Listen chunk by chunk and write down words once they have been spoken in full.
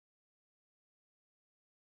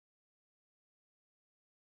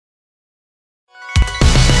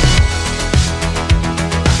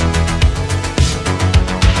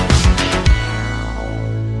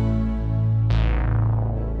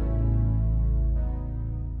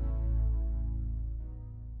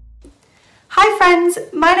Hi friends,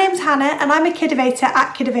 my name's Hannah and I'm a Kidovator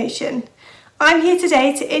at Kidovation. I'm here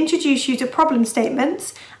today to introduce you to problem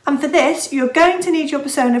statements, and for this you're going to need your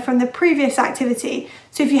persona from the previous activity,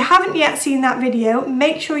 so if you haven't yet seen that video,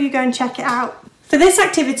 make sure you go and check it out. For this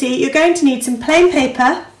activity you're going to need some plain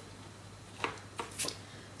paper,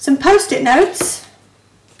 some post-it notes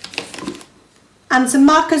and some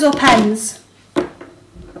markers or pens.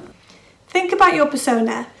 Think about your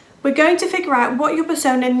persona. We're going to figure out what your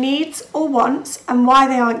persona needs or wants and why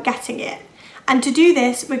they aren't getting it. And to do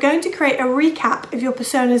this, we're going to create a recap of your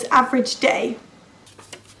persona's average day.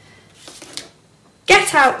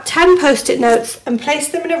 Get out 10 post-it notes and place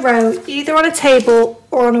them in a row, either on a table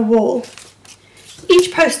or on a wall.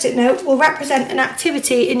 Each post-it note will represent an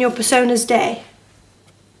activity in your persona's day.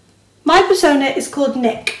 My persona is called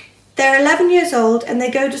Nick. They're 11 years old and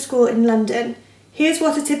they go to school in London. Here's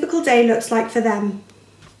what a typical day looks like for them.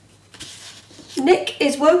 Nick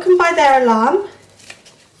is woken by their alarm.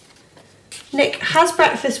 Nick has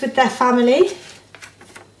breakfast with their family.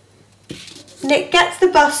 Nick gets the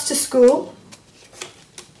bus to school.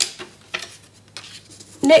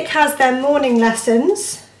 Nick has their morning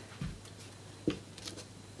lessons.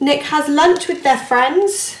 Nick has lunch with their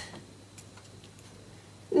friends.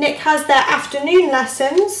 Nick has their afternoon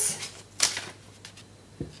lessons.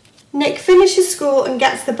 Nick finishes school and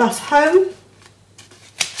gets the bus home.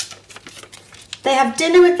 They have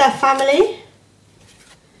dinner with their family.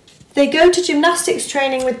 They go to gymnastics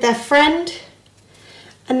training with their friend.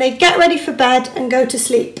 And they get ready for bed and go to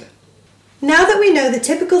sleep. Now that we know the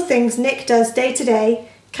typical things Nick does day to day,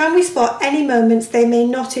 can we spot any moments they may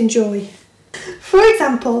not enjoy? For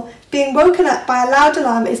example, being woken up by a loud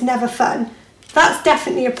alarm is never fun. That's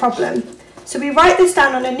definitely a problem. So we write this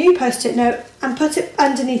down on a new post-it note and put it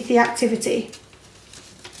underneath the activity.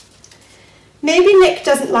 Maybe Nick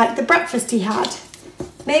doesn't like the breakfast he had.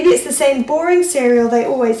 Maybe it's the same boring cereal they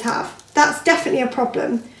always have. That's definitely a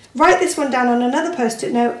problem. Write this one down on another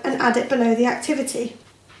post-it note and add it below the activity.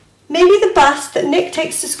 Maybe the bus that Nick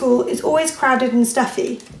takes to school is always crowded and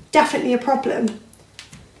stuffy. Definitely a problem.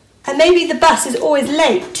 And maybe the bus is always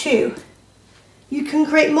late too. You can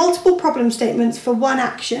create multiple problem statements for one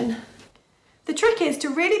action. The trick is to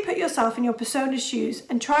really put yourself in your persona's shoes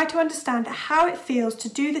and try to understand how it feels to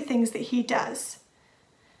do the things that he does.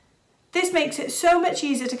 This makes it so much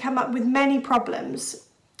easier to come up with many problems.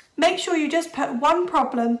 Make sure you just put one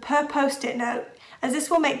problem per post-it note, as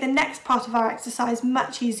this will make the next part of our exercise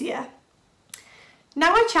much easier.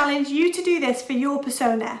 Now I challenge you to do this for your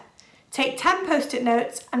persona. Take 10 post-it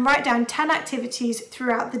notes and write down 10 activities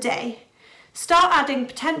throughout the day. Start adding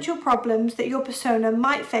potential problems that your persona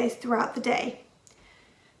might face throughout the day.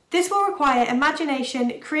 This will require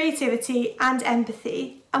imagination, creativity and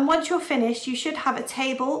empathy, and once you're finished you should have a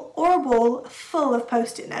table or a wall full of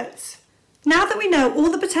post-it notes. Now that we know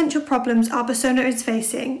all the potential problems our persona is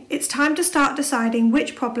facing, it's time to start deciding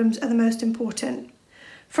which problems are the most important.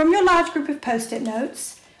 From your large group of post-it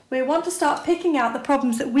notes, we want to start picking out the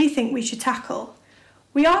problems that we think we should tackle.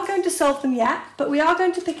 We aren't going to solve them yet, but we are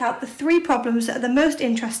going to pick out the 3 problems that are the most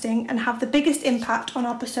interesting and have the biggest impact on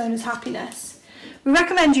our persona's happiness. We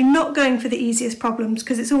recommend you not going for the easiest problems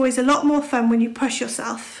because it's always a lot more fun when you push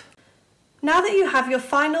yourself. Now that you have your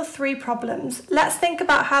final 3 problems, let's think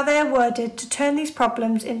about how they are worded to turn these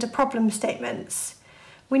problems into problem statements.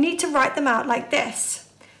 We need to write them out like this.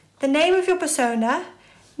 The name of your persona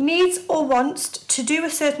needs or wants to do a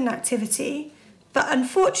certain activity, but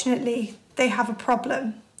unfortunately they have a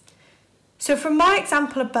problem. So from my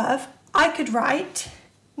example above, I could write,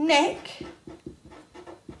 Nick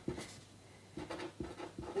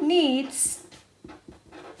needs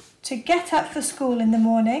to get up for school in the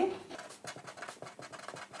morning,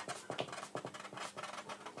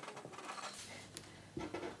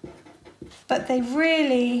 but they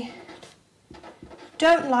really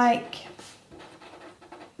don't like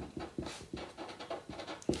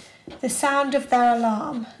the sound of their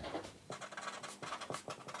alarm.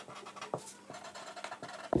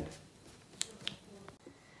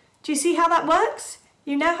 Do you see how that works?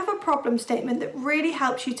 You now have a problem statement that really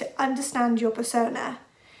helps you to understand your persona.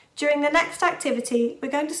 During the next activity,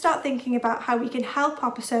 we're going to start thinking about how we can help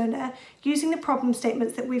our persona using the problem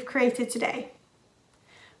statements that we've created today.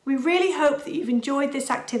 We really hope that you've enjoyed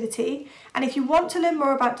this activity, and if you want to learn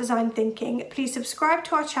more about design thinking, please subscribe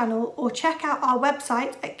to our channel or check out our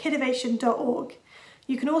website at kidovation.org.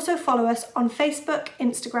 You can also follow us on Facebook,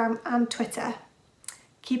 Instagram and Twitter.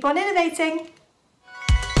 Keep on innovating!